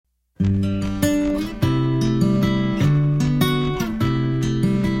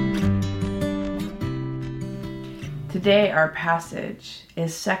Today our passage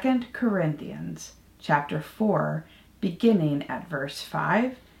is 2 Corinthians chapter 4, beginning at verse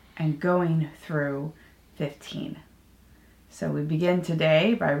 5 and going through 15. So we begin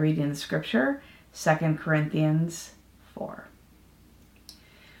today by reading the scripture, 2 Corinthians 4.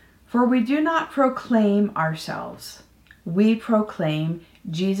 For we do not proclaim ourselves. We proclaim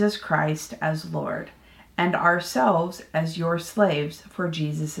Jesus Christ as Lord, and ourselves as your slaves for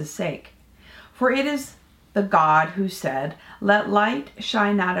Jesus' sake. For it is the God who said, "Let light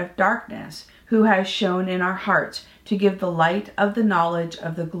shine out of darkness," who has shone in our hearts to give the light of the knowledge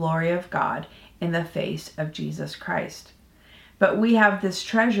of the glory of God in the face of Jesus Christ. But we have this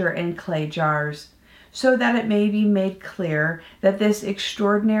treasure in clay jars, so that it may be made clear that this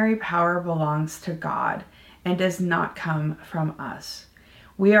extraordinary power belongs to God and does not come from us.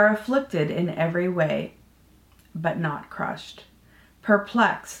 We are afflicted in every way, but not crushed,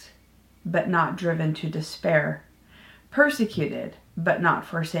 perplexed, but not driven to despair, persecuted, but not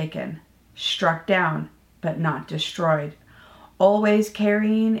forsaken, struck down, but not destroyed, always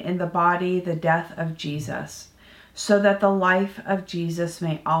carrying in the body the death of Jesus, so that the life of Jesus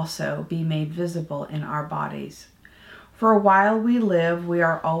may also be made visible in our bodies. For while we live, we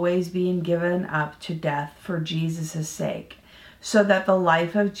are always being given up to death for Jesus' sake, so that the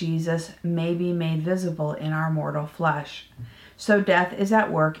life of Jesus may be made visible in our mortal flesh. So death is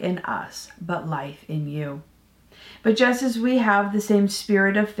at work in us, but life in you. But just as we have the same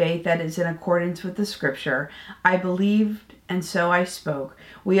spirit of faith that is in accordance with the scripture, I believed and so I spoke.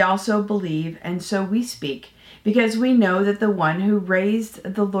 We also believe and so we speak, because we know that the one who raised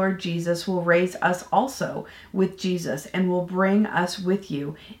the Lord Jesus will raise us also with Jesus and will bring us with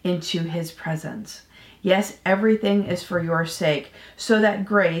you into his presence. Yes, everything is for your sake, so that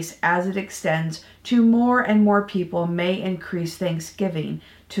grace, as it extends to more and more people, may increase thanksgiving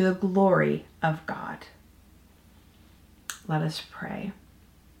to the glory of God. Let us pray.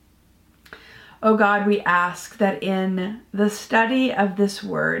 Oh God, we ask that in the study of this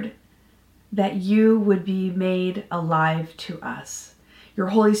word, that you would be made alive to us. Your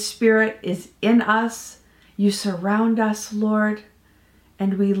Holy Spirit is in us. You surround us, Lord,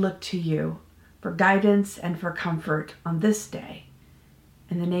 and we look to you for guidance and for comfort on this day.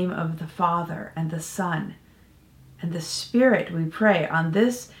 In the name of the Father and the Son and the Spirit, we pray on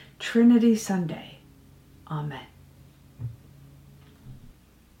this Trinity Sunday. Amen.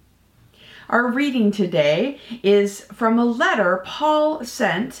 Our reading today is from a letter Paul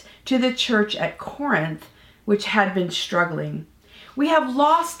sent to the church at Corinth, which had been struggling. We have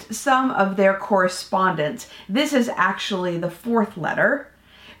lost some of their correspondence. This is actually the fourth letter.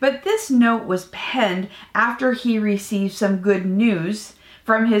 But this note was penned after he received some good news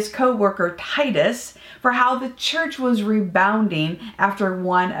from his co-worker Titus for how the church was rebounding after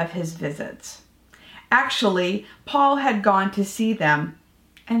one of his visits. Actually, Paul had gone to see them,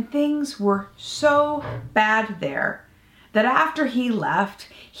 and things were so bad there that after he left,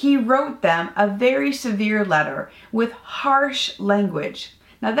 he wrote them a very severe letter with harsh language.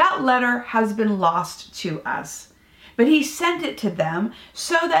 Now that letter has been lost to us. But he sent it to them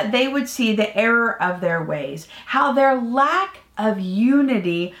so that they would see the error of their ways, how their lack of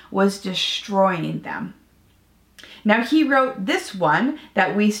unity was destroying them. Now he wrote this one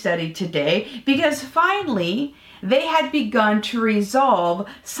that we studied today because finally they had begun to resolve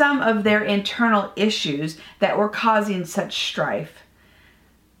some of their internal issues that were causing such strife.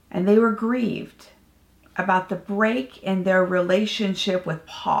 And they were grieved about the break in their relationship with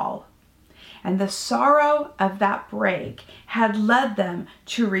Paul. And the sorrow of that break had led them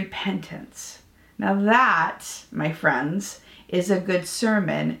to repentance. Now that, my friends, is a good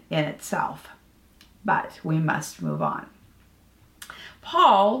sermon in itself. But we must move on.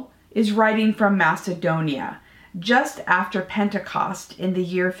 Paul is writing from Macedonia just after Pentecost in the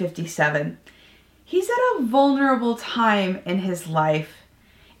year 57. He's at a vulnerable time in his life.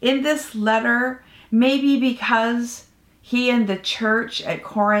 In this letter, maybe because he and the church at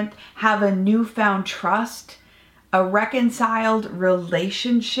Corinth have a newfound trust, a reconciled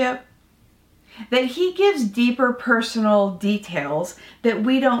relationship, that he gives deeper personal details that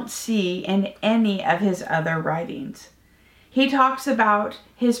we don't see in any of his other writings. He talks about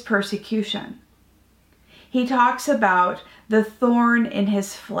his persecution. He talks about the thorn in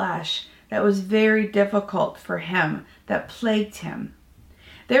his flesh that was very difficult for him, that plagued him.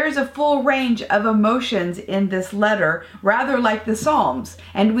 There is a full range of emotions in this letter, rather like the Psalms,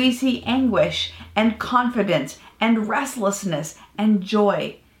 and we see anguish and confidence and restlessness and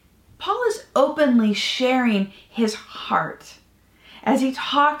joy. Paul is openly sharing his heart. as he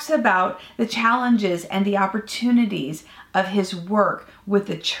talks about the challenges and the opportunities of his work with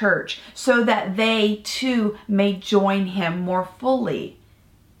the church so that they too may join him more fully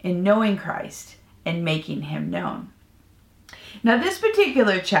in knowing Christ and making him known. Now, this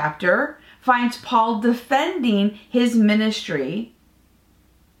particular chapter finds Paul defending his ministry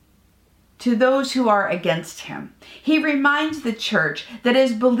to those who are against him. He reminds the church that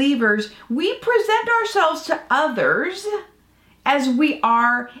as believers, we present ourselves to others as we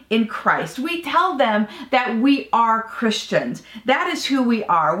are in Christ. We tell them that we are Christians. That is who we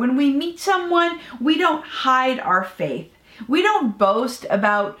are. When we meet someone, we don't hide our faith. We don't boast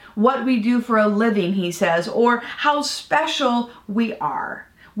about what we do for a living, he says, or how special we are.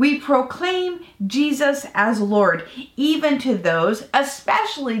 We proclaim Jesus as Lord, even to those,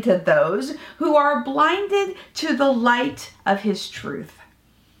 especially to those who are blinded to the light of his truth.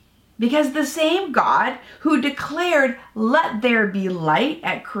 Because the same God who declared, "Let there be light"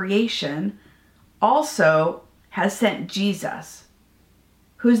 at creation, also has sent Jesus,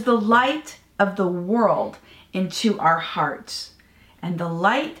 who's the light of the world, into our hearts. And the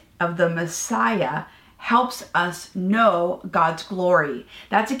light of the Messiah helps us know God's glory.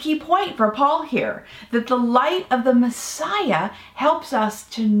 That's a key point for Paul here, that the light of the Messiah helps us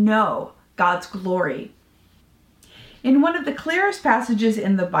to know God's glory. In one of the clearest passages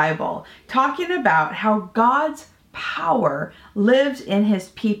in the Bible, talking about how God's power lives in his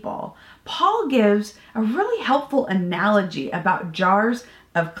people, Paul gives a really helpful analogy about jars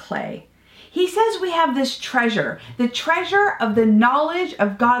of clay. He says we have this treasure, the treasure of the knowledge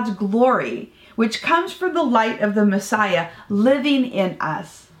of God's glory, which comes from the light of the Messiah living in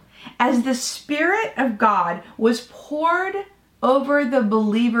us. As the Spirit of God was poured over the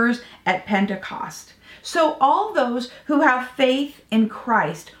believers at Pentecost, so all those who have faith in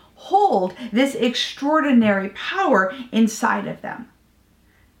Christ hold this extraordinary power inside of them.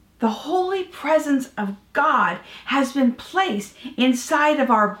 The holy presence of God has been placed inside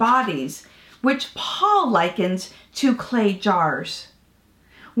of our bodies, which Paul likens to clay jars.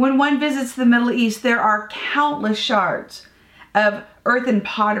 When one visits the Middle East, there are countless shards of earthen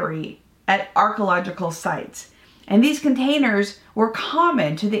pottery at archaeological sites. And these containers were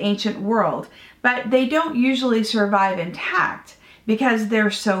common to the ancient world, but they don't usually survive intact because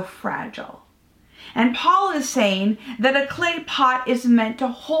they're so fragile. And Paul is saying that a clay pot is meant to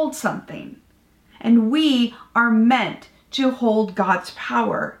hold something, and we are meant to hold God's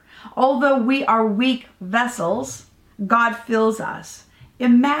power. Although we are weak vessels, God fills us.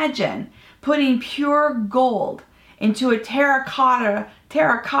 Imagine putting pure gold into a terracotta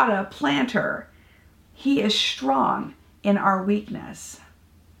planter. He is strong in our weakness.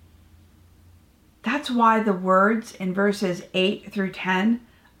 That's why the words in verses 8 through 10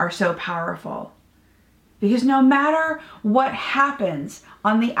 are so powerful. Because no matter what happens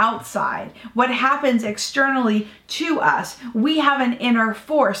on the outside, what happens externally to us, we have an inner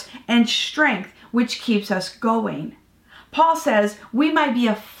force and strength which keeps us going. Paul says we might be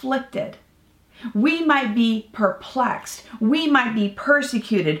afflicted, we might be perplexed, we might be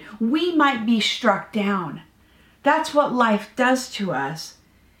persecuted, we might be struck down. That's what life does to us.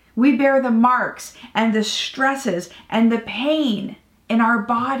 We bear the marks and the stresses and the pain in our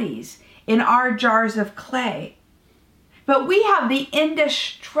bodies, in our jars of clay. But we have the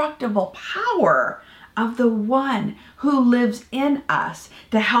indestructible power of the one who lives in us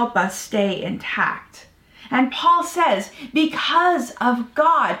to help us stay intact. And Paul says, because of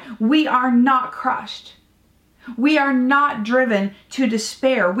God, we are not crushed. We are not driven to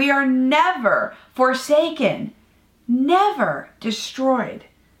despair. We are never forsaken, never destroyed.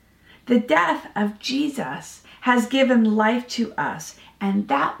 The death of Jesus has given life to us, and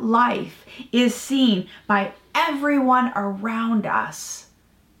that life is seen by everyone around us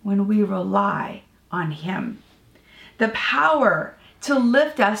when we rely on him. The power to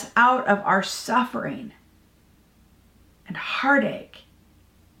lift us out of our suffering and heartache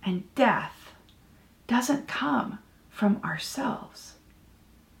and death doesn't come from ourselves.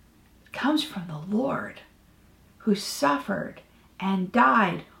 It comes from the Lord who suffered and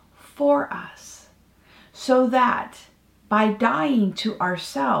died for us, so that by dying to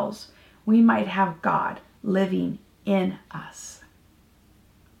ourselves, we might have God living in us.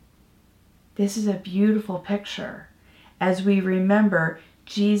 This is a beautiful picture as we remember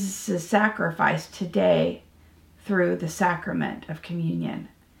Jesus' sacrifice today through the sacrament of communion.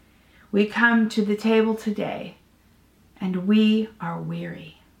 We come to the table today and we are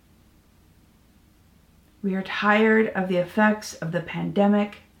weary. We are tired of the effects of the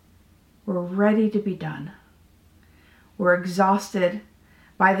pandemic. We're ready to be done. We're exhausted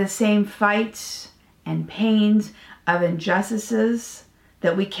by the same fights and pains of injustices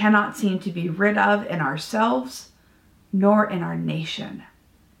that we cannot seem to be rid of in ourselves nor in our nation.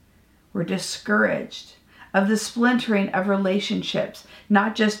 We're discouraged of the splintering of relationships,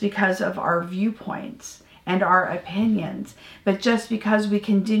 not just because of our viewpoints and our opinions, but just because we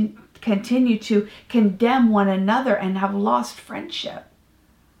continue to condemn one another and have lost friendship.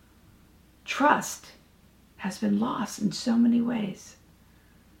 Trust has been lost in so many ways.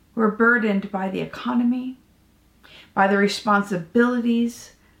 We're burdened by the economy, by the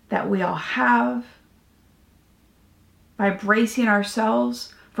responsibilities that we all have, by bracing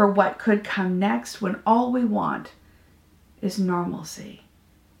ourselves for what could come next when all we want is normalcy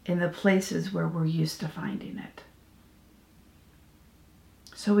in the places where we're used to finding it.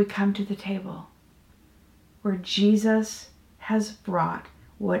 So we come to the table where Jesus has brought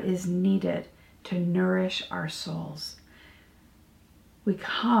what is needed to nourish our souls. We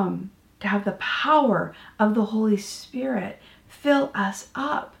come to have the power of the Holy Spirit fill us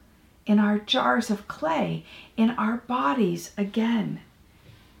up in our jars of clay, in our bodies again.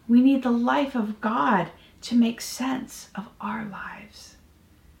 We need the life of God to make sense of our lives.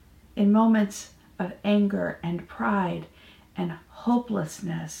 In moments of anger and pride and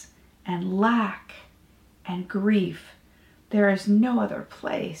hopelessness and lack and grief, there is no other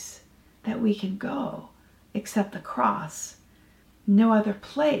place that we can go except the cross. No other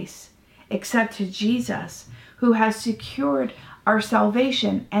place except to Jesus, who has secured our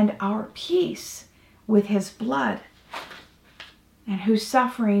salvation and our peace with his blood, and whose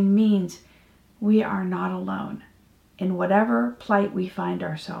suffering means we are not alone in whatever plight we find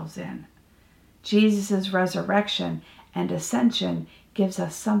ourselves in. Jesus' resurrection and ascension gives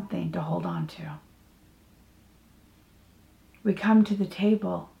us something to hold on to. We come to the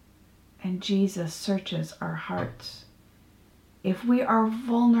table and Jesus searches our hearts. If we are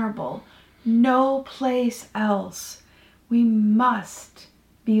vulnerable, no place else, we must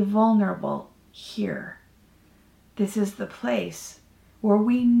be vulnerable here. This is the place where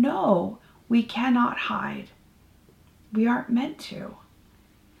we know we cannot hide. We aren't meant to.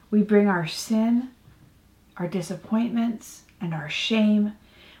 We bring our sin, our disappointments, and our shame.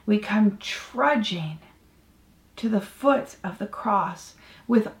 We come trudging to the foot of the cross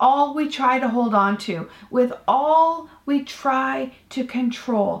with all we try to hold on to, with all we try to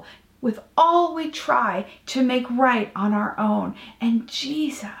control, with all we try to make right on our own. And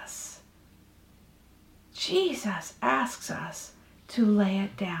Jesus asks us to lay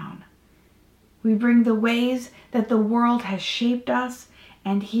it down. We bring the ways that the world has shaped us,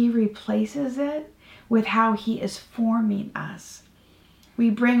 and he replaces it with how he is forming us. We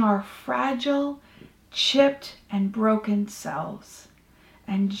bring our fragile, chipped, and broken selves,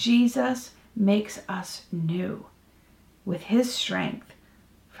 and Jesus makes us new with his strength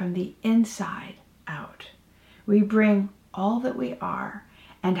from the inside out. We bring all that we are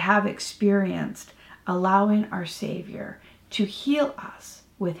and have experienced, allowing our Savior to heal us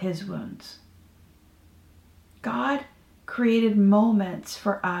with his wounds. God created moments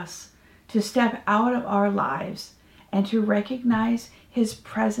for us to step out of our lives and to recognize his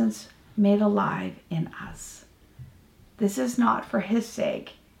presence made alive in us. This is not for his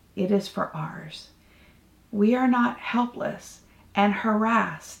sake, it is for ours. We are not helpless and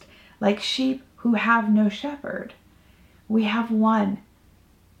harassed like sheep who have no shepherd. We have one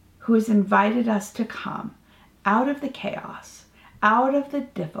who has invited us to come out of the chaos, out of the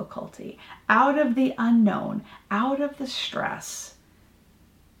difficulty, out of the unknown, out of the stress,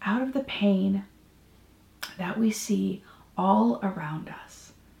 out of the pain that we see all around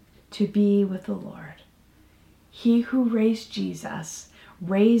us, to be with the Lord. He who raised Jesus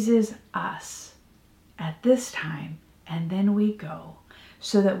raises us at this time, and then we go,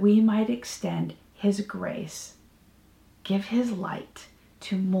 so that we might extend his grace, give his light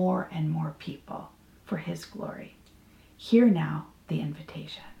to more and more people for his glory. Hear now the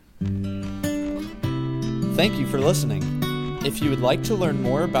invitation. Thank you for listening. If you would like to learn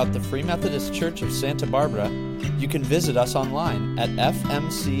more about the Free Methodist Church of Santa Barbara, you can visit us online at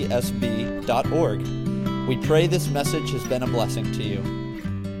fmcsb.org. We pray this message has been a blessing to you.